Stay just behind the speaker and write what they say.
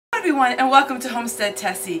everyone, and welcome to Homestead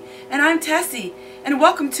Tessie. And I'm Tessie, and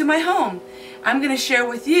welcome to my home. I'm going to share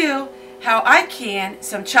with you how I can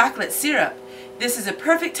some chocolate syrup. This is a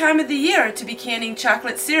perfect time of the year to be canning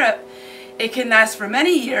chocolate syrup. It can last for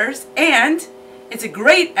many years, and it's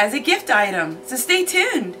great as a gift item. So stay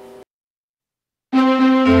tuned.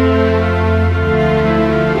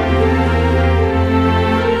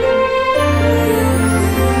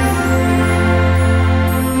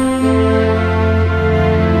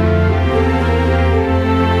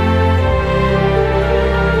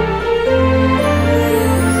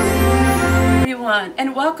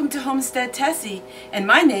 And welcome to Homestead Tessie, and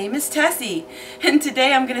my name is Tessie, and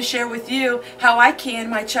today I'm going to share with you how I can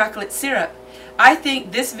my chocolate syrup. I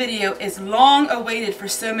think this video is long awaited for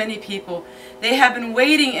so many people. They have been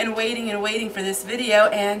waiting and waiting and waiting for this video,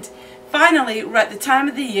 and finally we're at the time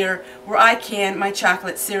of the year where I can my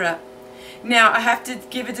chocolate syrup. Now I have to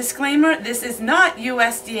give a disclaimer, this is not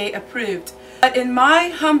USDA approved, but in my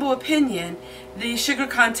humble opinion the sugar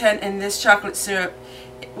content in this chocolate syrup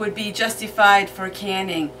would be justified for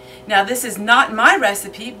canning. Now this is not my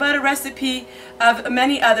recipe, but a recipe of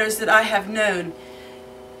many others that I have known.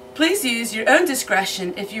 Please use your own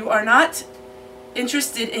discretion. If you are not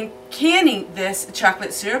interested in canning this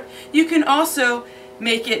chocolate syrup, you can also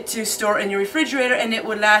make it to store in your refrigerator, and it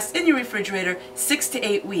would last in your refrigerator 6 to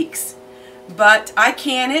 8 weeks. But I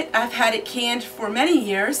can it. I've had it canned for many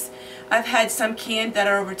years. I've had some canned that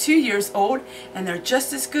are over 2 years old, and they're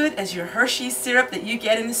just as good as your Hershey's syrup that you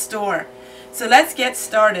get in the store. So let's get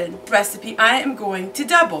started. Recipe I am going to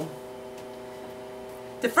double.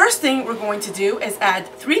 The first thing we're going to do is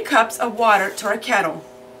add 3 cups of water to our kettle.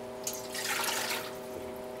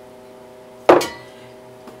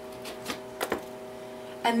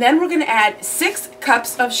 And then we're going to add 6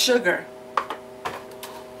 cups of sugar.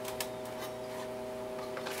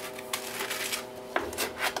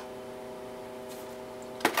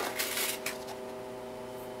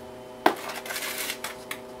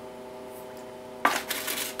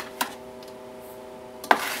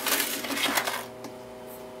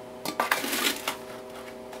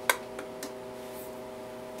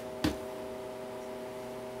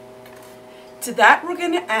 To that we're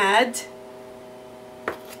going to add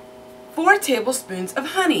 4 tablespoons of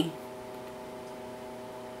honey.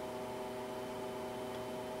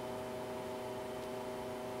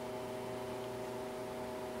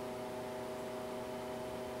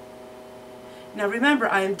 Now remember,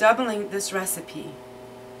 I am doubling this recipe.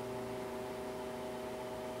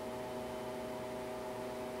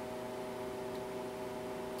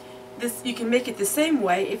 You can make it the same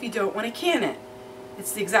way if you don't want to can it.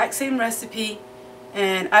 It's the exact same recipe,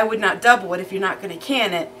 and I would not double it if you're not going to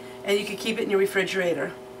can it, and you can keep it in your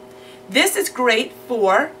refrigerator. This is great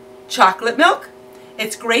for chocolate milk.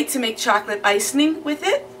 It's great to make chocolate icing with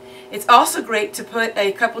it. It's also great to put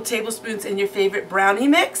a couple tablespoons in your favorite brownie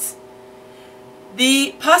mix.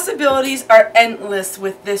 The possibilities are endless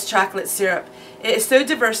with this chocolate syrup. It is so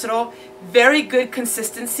versatile, very good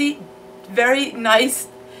consistency, very nice.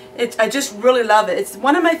 I just really love it. It's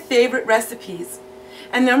one of my favorite recipes.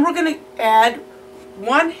 And then we're going to add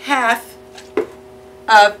 1/2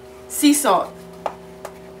 of sea salt.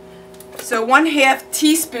 So 1/2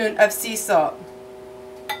 teaspoon of sea salt.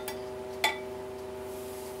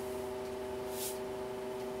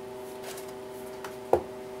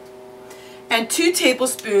 And 2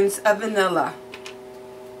 tablespoons of vanilla.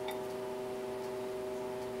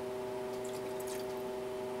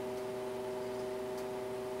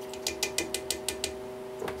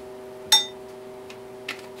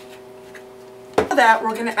 That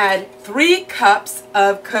we're going to add 3 cups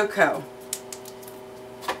of cocoa.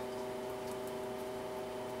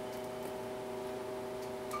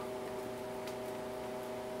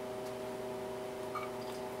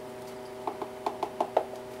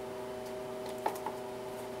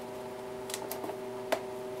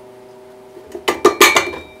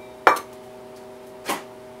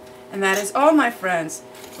 And that is all, my friends.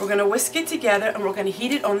 We're going to whisk it together, and we're going to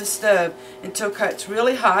heat it on the stove until it's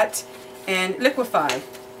really hot and liquefied.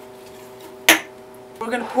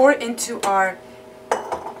 We're going to pour it into our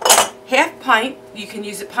 1/2 pint. You can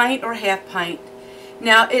use a pint or 1/2 pint.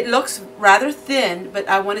 Now it looks rather thin, but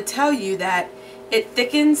I want to tell you that it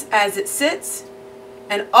thickens as it sits,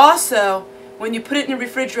 and also when you put it in the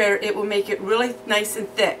refrigerator it will make it really nice and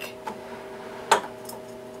thick.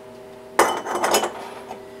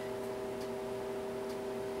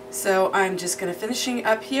 So I'm just going to finishing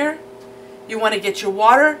up here. You want to get your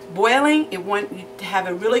water boiling. You want to have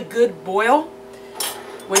a really good boil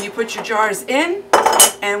when you put your jars in,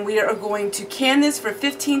 and we are going to can this for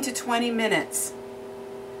 15 to 20 minutes.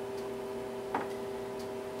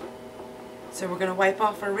 So we're going to wipe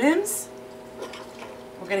off our rims.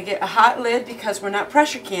 We're going to get a hot lid because we're not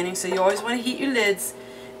pressure canning, so you always want to heat your lids,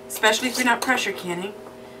 especially if you're not pressure canning.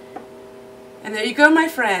 And there you go, my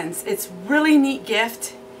friends. It's a really neat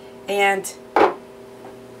gift, and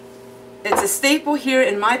it's a staple here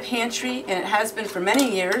in my pantry, and it has been for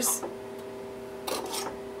many years.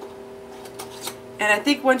 And I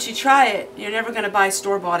think once you try it, you're never going to buy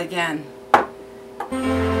store-bought again. A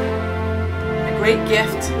great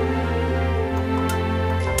gift.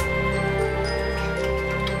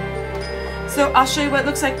 So I'll show you what it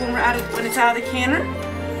looks like when it's out of the canner.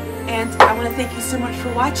 And I want to thank you so much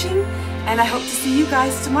for watching, and I hope to see you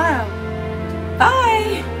guys tomorrow.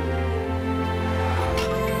 Bye!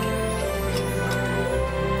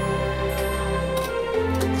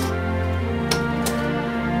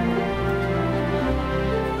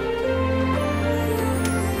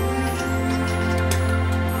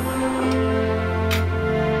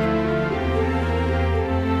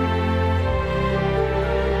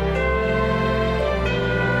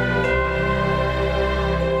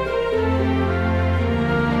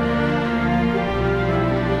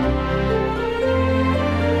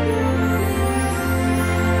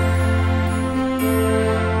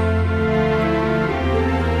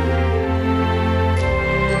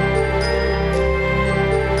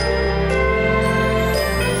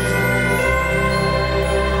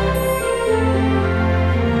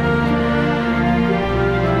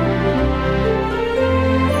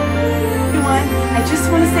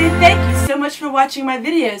 Thank you so much for watching my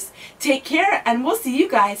videos. Take care, and we'll see you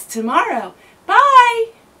guys tomorrow.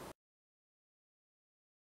 Bye!